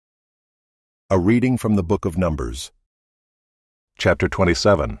A reading from the book of Numbers. Chapter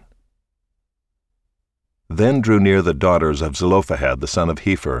 27. Then drew near the daughters of Zelophehad the son of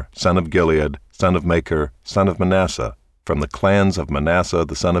Hepher, son of Gilead, son of Machir, son of Manasseh, from the clans of Manasseh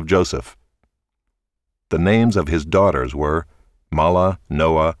the son of Joseph. The names of his daughters were Mahlah,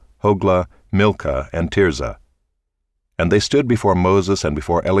 Noah, Hoglah, Milcah, and Tirzah. And they stood before Moses and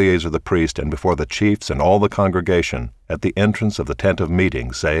before Eleazar the priest and before the chiefs and all the congregation at the entrance of the tent of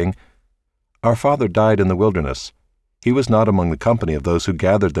meeting, saying, Our father died in the wilderness. He was not among the company of those who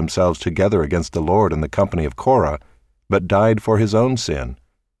gathered themselves together against the Lord in the company of Korah, but died for his own sin.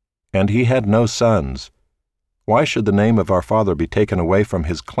 And he had no sons. Why should the name of our father be taken away from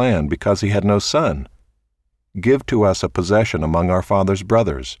his clan because he had no son? Give to us a possession among our father's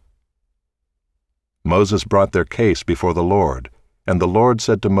brothers. Moses brought their case before the Lord, and the Lord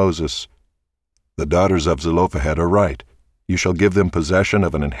said to Moses, The daughters of Zelophehad are right. You shall give them possession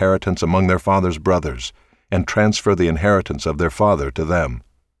of an inheritance among their father's brothers, and transfer the inheritance of their father to them.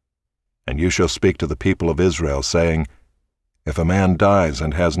 And you shall speak to the people of Israel, saying, If a man dies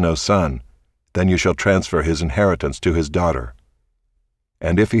and has no son, then you shall transfer his inheritance to his daughter.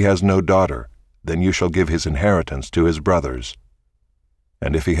 And if he has no daughter, then you shall give his inheritance to his brothers.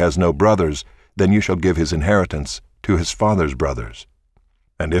 And if he has no brothers, then you shall give his inheritance to his father's brothers.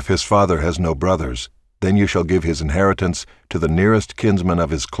 And if his father has no brothers, then you shall give his inheritance to the nearest kinsman of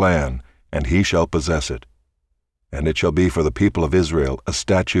his clan, and he shall possess it. And it shall be for the people of Israel a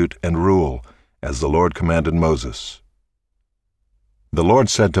statute and rule, as the Lord commanded Moses. The Lord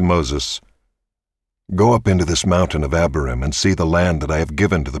said to Moses, Go up into this mountain of Abarim and see the land that I have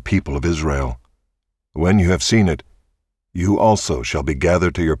given to the people of Israel. When you have seen it, you also shall be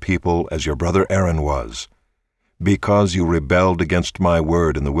gathered to your people as your brother Aaron was, because you rebelled against my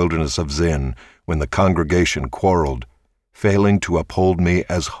word in the wilderness of Zin, when the congregation quarreled, failing to uphold me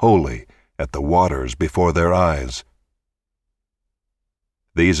as holy at the waters before their eyes.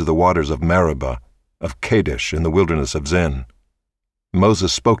 These are the waters of Meribah, of Kadesh in the wilderness of Zin.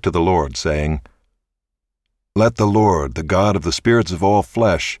 Moses spoke to the Lord, saying, Let the Lord, the God of the spirits of all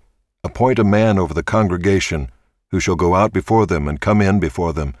flesh, appoint a man over the congregation, who shall go out before them and come in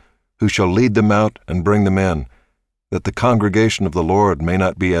before them, who shall lead them out and bring them in, that the congregation of the Lord may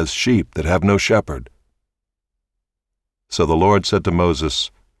not be as sheep that have no shepherd. So the Lord said to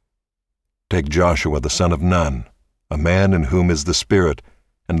Moses, Take Joshua the son of Nun, a man in whom is the Spirit,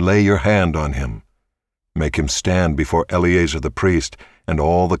 and lay your hand on him. Make him stand before Eleazar the priest and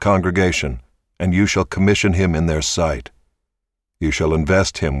all the congregation, and you shall commission him in their sight. You shall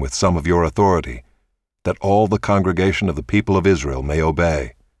invest him with some of your authority, that all the congregation of the people of Israel may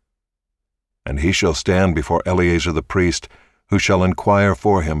obey. And he shall stand before Eleazar the priest, who shall inquire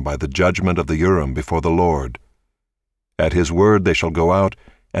for him by the judgment of the Urim before the Lord. At his word they shall go out,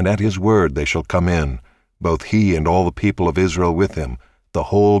 and at his word they shall come in, both he and all the people of Israel with him, the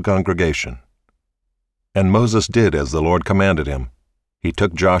whole congregation. And Moses did as the Lord commanded him. He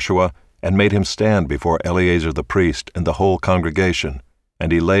took Joshua and made him stand before Eleazar the priest and the whole congregation,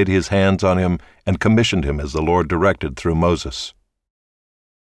 and he laid his hands on him and commissioned him as the Lord directed through Moses.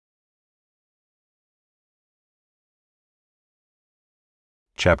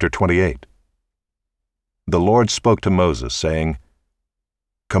 Chapter 28. The Lord spoke to Moses, saying,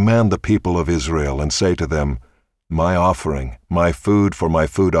 Command the people of Israel, and say to them, My offering, my food for my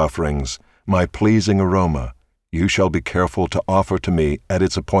food offerings, my pleasing aroma, you shall be careful to offer to me at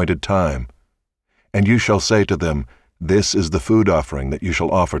its appointed time. And you shall say to them, This is the food offering that you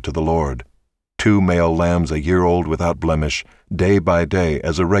shall offer to the Lord: 2 male lambs a year old without blemish, day by day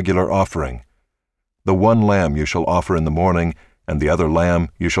as a regular offering. The one lamb you shall offer in the morning, and the other lamb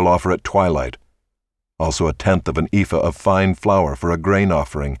you shall offer at twilight. Also 1/10 of an ephah of fine flour for a grain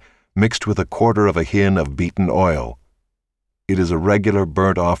offering, mixed with 1/4 of a hin of beaten oil. It is a regular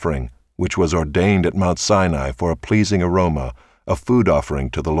burnt offering, which was ordained at Mount Sinai for a pleasing aroma, a food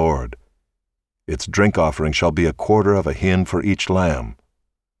offering to the Lord. Its drink offering shall be 1/4 of a hin for each lamb.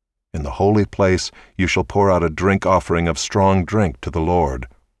 In the holy place you shall pour out a drink offering of strong drink to the Lord.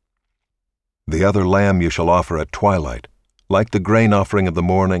 The other lamb you shall offer at twilight. Like the grain offering of the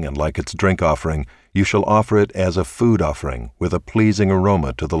morning and like its drink offering, you shall offer it as a food offering with a pleasing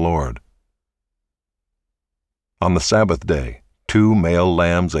aroma to the Lord. On the Sabbath day, 2 male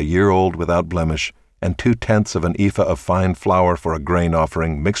lambs a year old without blemish, and 2/10 of an ephah of fine flour for a grain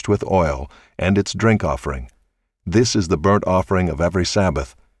offering mixed with oil, and its drink offering. This is the burnt offering of every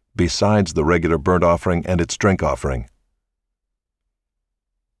Sabbath, besides the regular burnt offering and its drink offering.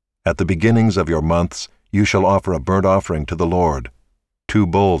 At the beginnings of your months you shall offer a burnt offering to the Lord: 2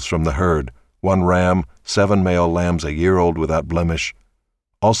 bulls from the herd, 1 ram, 7 male lambs a year old without blemish,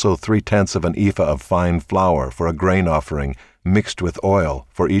 Also 3/10 of an ephah of fine flour for a grain offering mixed with oil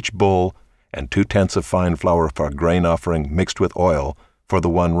for each bull, and 2/10 of fine flour for a grain offering mixed with oil for the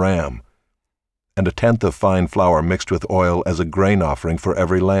one ram, and 1/10 of fine flour mixed with oil as a grain offering for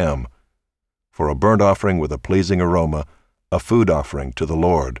every lamb, for a burnt offering with a pleasing aroma, a food offering to the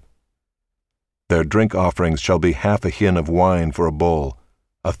Lord. Their drink offerings shall be 1/2 a hin of wine for a bull,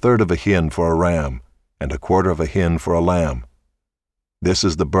 1/3 of a hin for a ram, and 1/4 of a hin for a lamb. This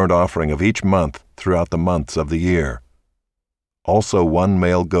is the burnt offering of each month throughout the months of the year. Also 1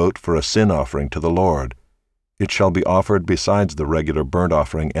 male goat for a sin offering to the Lord. It shall be offered besides the regular burnt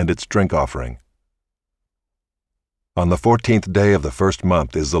offering and its drink offering. On the 14th day of the first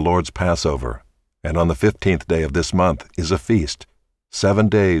month is the Lord's Passover, and on the 15th day of this month is a feast. 7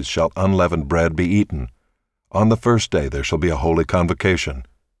 days shall unleavened bread be eaten. On the first day there shall be a holy convocation.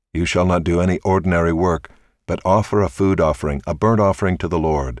 You shall not do any ordinary work, but offer a food offering, a burnt offering to the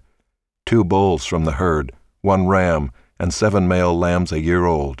Lord. 2 bulls from the herd, 1 ram, and 7 male lambs a year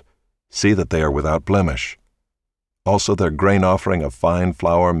old. See that they are without blemish. Also their grain offering of fine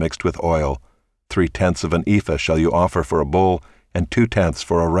flour mixed with oil. 3/10 of an ephah shall you offer for a bull, and 2/10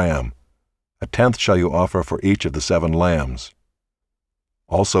 for a ram. 1/10 shall you offer for each of the 7 lambs.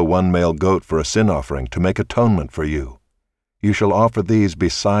 Also 1 male goat for a sin offering, to make atonement for you. You shall offer these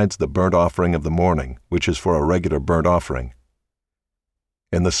besides the burnt offering of the morning, which is for a regular burnt offering.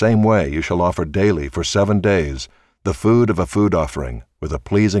 In the same way you shall offer daily for 7 days the food of a food offering, with a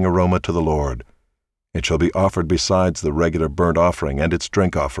pleasing aroma to the Lord. It shall be offered besides the regular burnt offering and its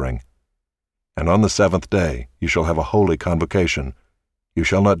drink offering. And on the 7th day you shall have a holy convocation. You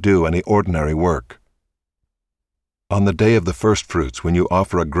shall not do any ordinary work. On the day of the firstfruits, when you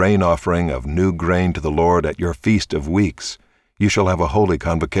offer a grain offering of new grain to the Lord at your feast of weeks, you shall have a holy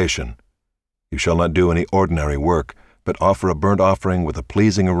convocation. You shall not do any ordinary work, but offer a burnt offering with a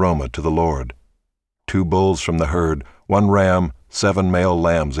pleasing aroma to the Lord. 2 bulls from the herd, 1 ram, 7 male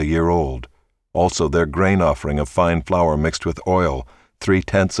lambs a year old. Also their grain offering of fine flour mixed with oil,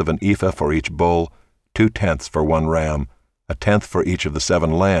 3/10 of an ephah for each bull, 2/10 for 1 ram, 1/10 for each of the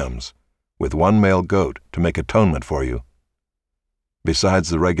 7 lambs, with 1 male goat to make atonement for you. Besides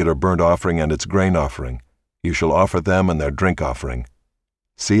the regular burnt offering and its grain offering, you shall offer them and their drink offering.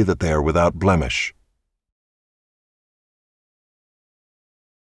 See that they are without blemish.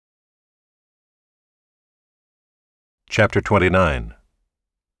 Chapter 29.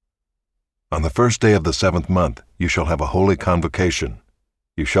 On the first day of the 7th month you shall have a holy convocation.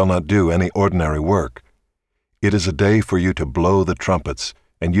 You shall not do any ordinary work. It is a day for you to blow the trumpets,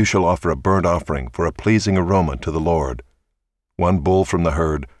 and you shall offer a burnt offering for a pleasing aroma to the Lord. 1 bull from the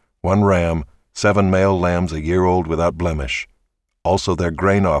herd, 1 ram, 7 male lambs a year old without blemish. Also their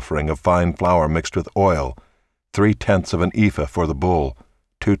grain offering of fine flour mixed with oil, 3/10 of an ephah for the bull,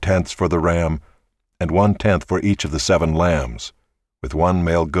 2/10 for the ram, and 1/10 for each of the 7 lambs, with 1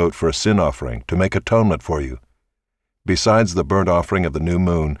 male goat for a sin offering, to make atonement for you. Besides the burnt offering of the new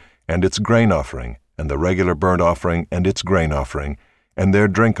moon, and its grain offering, and the regular burnt offering and its grain offering, and their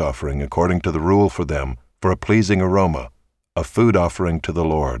drink offering according to the rule for them, for a pleasing aroma, a food offering to the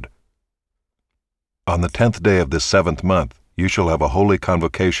Lord. On the 10th day of this 7th month you shall have a holy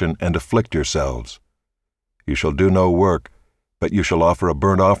convocation and afflict yourselves. You shall do no work, but you shall offer a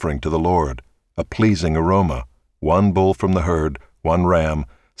burnt offering to the Lord, a pleasing aroma, 1 bull from the herd, 1 ram,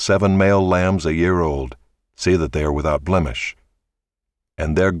 7 male lambs a year old. See that they are without blemish.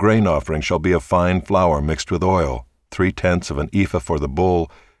 And their grain offering shall be of fine flour mixed with oil, 3/10 of an ephah for the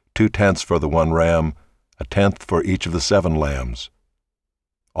bull, 2/10 for the 1 ram, 1/10 for each of the 7 lambs.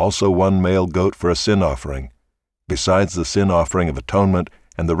 Also 1 male goat for a sin offering, besides the sin offering of atonement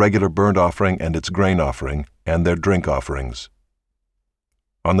and the regular burnt offering and its grain offering, and their drink offerings.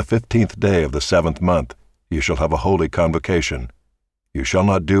 On the 15th day of the 7th month you shall have a holy convocation. You shall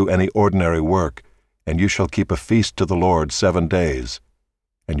not do any ordinary work, and you shall keep a feast to the Lord 7 days.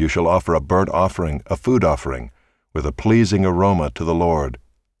 And you shall offer a burnt offering, a food offering, with a pleasing aroma to the Lord,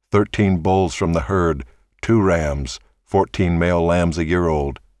 13 bulls from the herd, 2 rams, 14 male lambs a year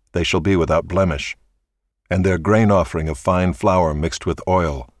old, they shall be without blemish. And their grain offering of fine flour mixed with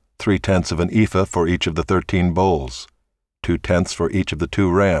oil, 3/10 of an ephah for each of the 13 bulls, 2/10 for each of the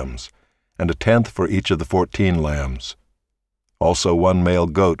 2 rams, and 1/10 for each of the 14 lambs. Also 1 male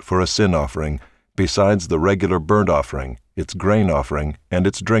goat for a sin offering, besides the regular burnt offering, its grain offering, and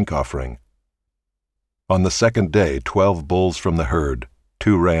its drink offering. On the 2nd day 12 bulls from the herd,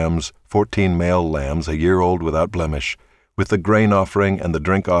 2 rams, 14 male lambs a year old without blemish, with the grain offering and the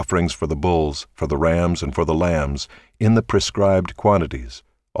drink offerings for the bulls, for the rams, and for the lambs, in the prescribed quantities.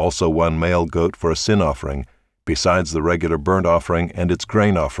 Also 1 male goat for a sin offering, besides the regular burnt offering and its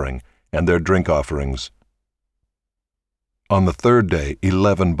grain offering, and their drink offerings. On the third day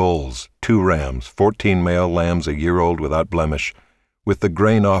 11 bulls, 2 rams, 14 male lambs a year old without blemish, with the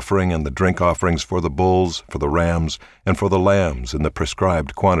grain offering and the drink offerings for the bulls, for the rams, and for the lambs in the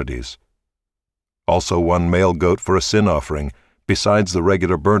prescribed quantities. Also 1 male goat for a sin offering, besides the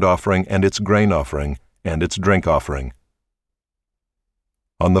regular burnt offering and its grain offering, and its drink offering.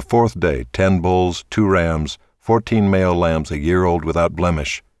 On the fourth day 10 bulls, 2 rams, 14 male lambs a year old without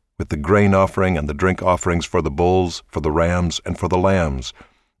blemish, with the grain offering and the drink offerings for the bulls, for the rams, and for the lambs,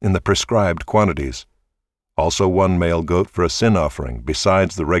 in the prescribed quantities. Also 1 male goat for a sin offering,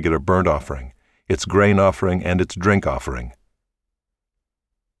 besides the regular burnt offering, its grain offering, and its drink offering.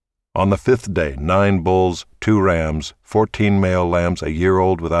 On the fifth day 9 bulls, 2 rams, 14 male lambs a year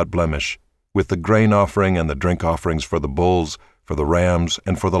old without blemish, with the grain offering and the drink offerings for the bulls, for the rams,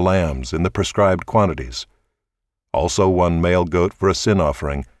 and for the lambs, in the prescribed quantities. Also 1 male goat for a sin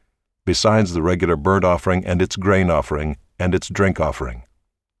offering, besides the regular burnt offering and its grain offering, and its drink offering.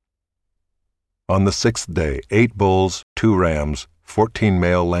 On the sixth day 8 bulls, 2 rams, 14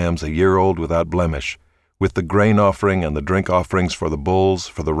 male lambs a year old without blemish, with the grain offering and the drink offerings for the bulls,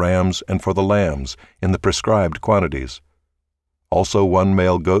 for the rams, and for the lambs, in the prescribed quantities. Also 1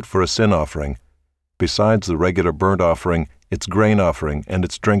 male goat for a sin offering, besides the regular burnt offering, its grain offering, and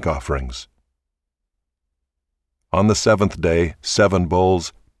its drink offerings. On the seventh day 7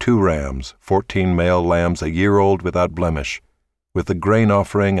 bulls, 2 rams, 14 male lambs a year old without blemish, with the grain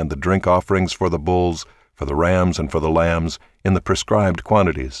offering and the drink offerings for the bulls, for the rams, and for the lambs, in the prescribed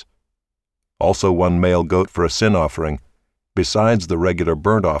quantities. Also 1 male goat for a sin offering, besides the regular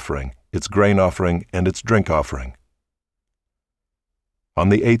burnt offering, its grain offering, and its drink offering. On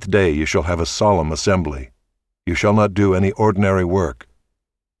the 8th day you shall have a solemn assembly. You shall not do any ordinary work,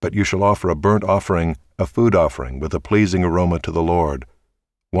 but you shall offer a burnt offering, a food offering, with a pleasing aroma to the Lord,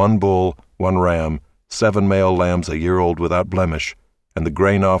 1 bull, 1 ram, 7 male lambs a year old without blemish, and the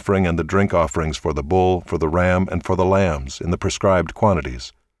grain offering and the drink offerings for the bull, for the ram, and for the lambs, in the prescribed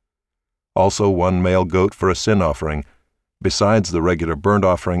quantities. Also 1 male goat for a sin offering, besides the regular burnt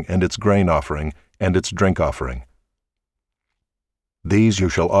offering and its grain offering, and its drink offering. These you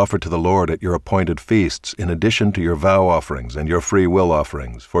shall offer to the Lord at your appointed feasts, in addition to your vow offerings and your free will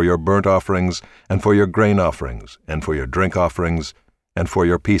offerings, for your burnt offerings, and for your grain offerings, and for your drink offerings, and for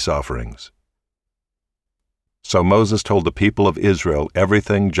your peace offerings. So Moses told the people of Israel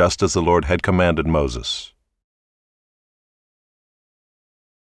everything just as the Lord had commanded Moses.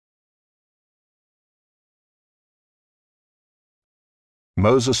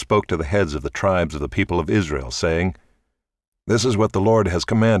 Moses spoke to the heads of the tribes of the people of Israel, saying, "This is what the Lord has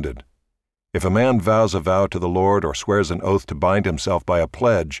commanded. If a man vows a vow to the Lord or swears an oath to bind himself by a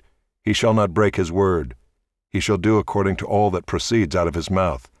pledge, he shall not break his word. He shall do according to all that proceeds out of his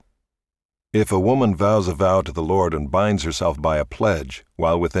mouth. If a woman vows a vow to the Lord and binds herself by a pledge,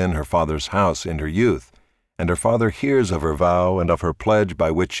 while within her father's house in her youth, and her father hears of her vow and of her pledge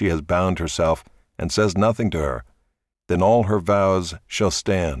by which she has bound herself, and says nothing to her, then all her vows shall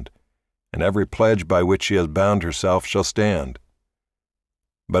stand, and every pledge by which she has bound herself shall stand.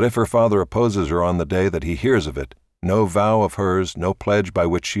 But if her father opposes her on the day that he hears of it, no vow of hers, no pledge by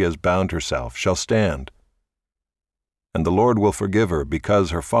which she has bound herself, shall stand. And the Lord will forgive her because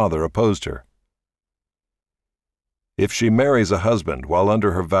her father opposed her. If she marries a husband while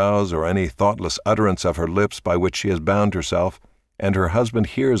under her vows or any thoughtless utterance of her lips by which she has bound herself, and her husband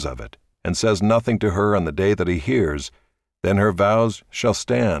hears of it, and says nothing to her on the day that he hears, then her vows shall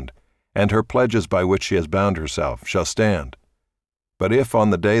stand, and her pledges by which she has bound herself shall stand. But if on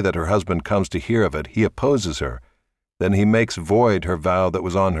the day that her husband comes to hear of it he opposes her, then he makes void her vow that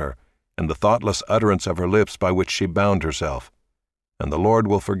was on her, and the thoughtless utterance of her lips by which she bound herself, and the Lord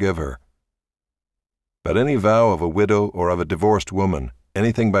will forgive her. But any vow of a widow or of a divorced woman,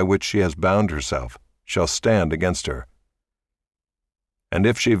 anything by which she has bound herself, shall stand against her. And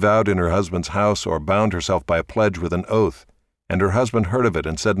if she vowed in her husband's house or bound herself by a pledge with an oath, and her husband heard of it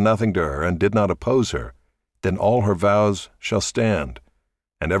and said nothing to her and did not oppose her, then all her vows shall stand,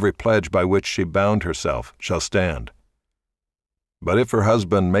 and every pledge by which she bound herself shall stand. But if her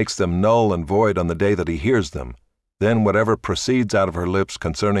husband makes them null and void on the day that he hears them, then whatever proceeds out of her lips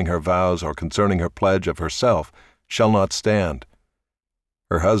concerning her vows or concerning her pledge of herself shall not stand.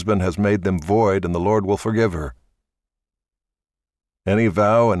 Her husband has made them void, and the Lord will forgive her. Any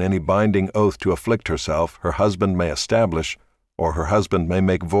vow and any binding oath to afflict herself her husband may establish, or her husband may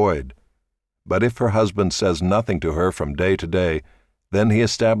make void. But if her husband says nothing to her from day to day, then he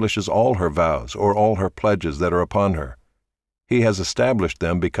establishes all her vows or all her pledges that are upon her. He has established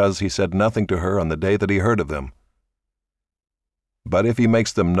them because he said nothing to her on the day that he heard of them. But if he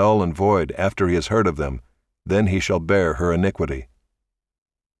makes them null and void after he has heard of them, then he shall bear her iniquity.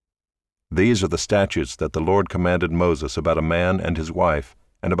 These are the statutes that the Lord commanded Moses about a man and his wife,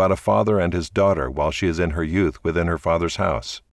 and about a father and his daughter while she is in her youth within her father's house.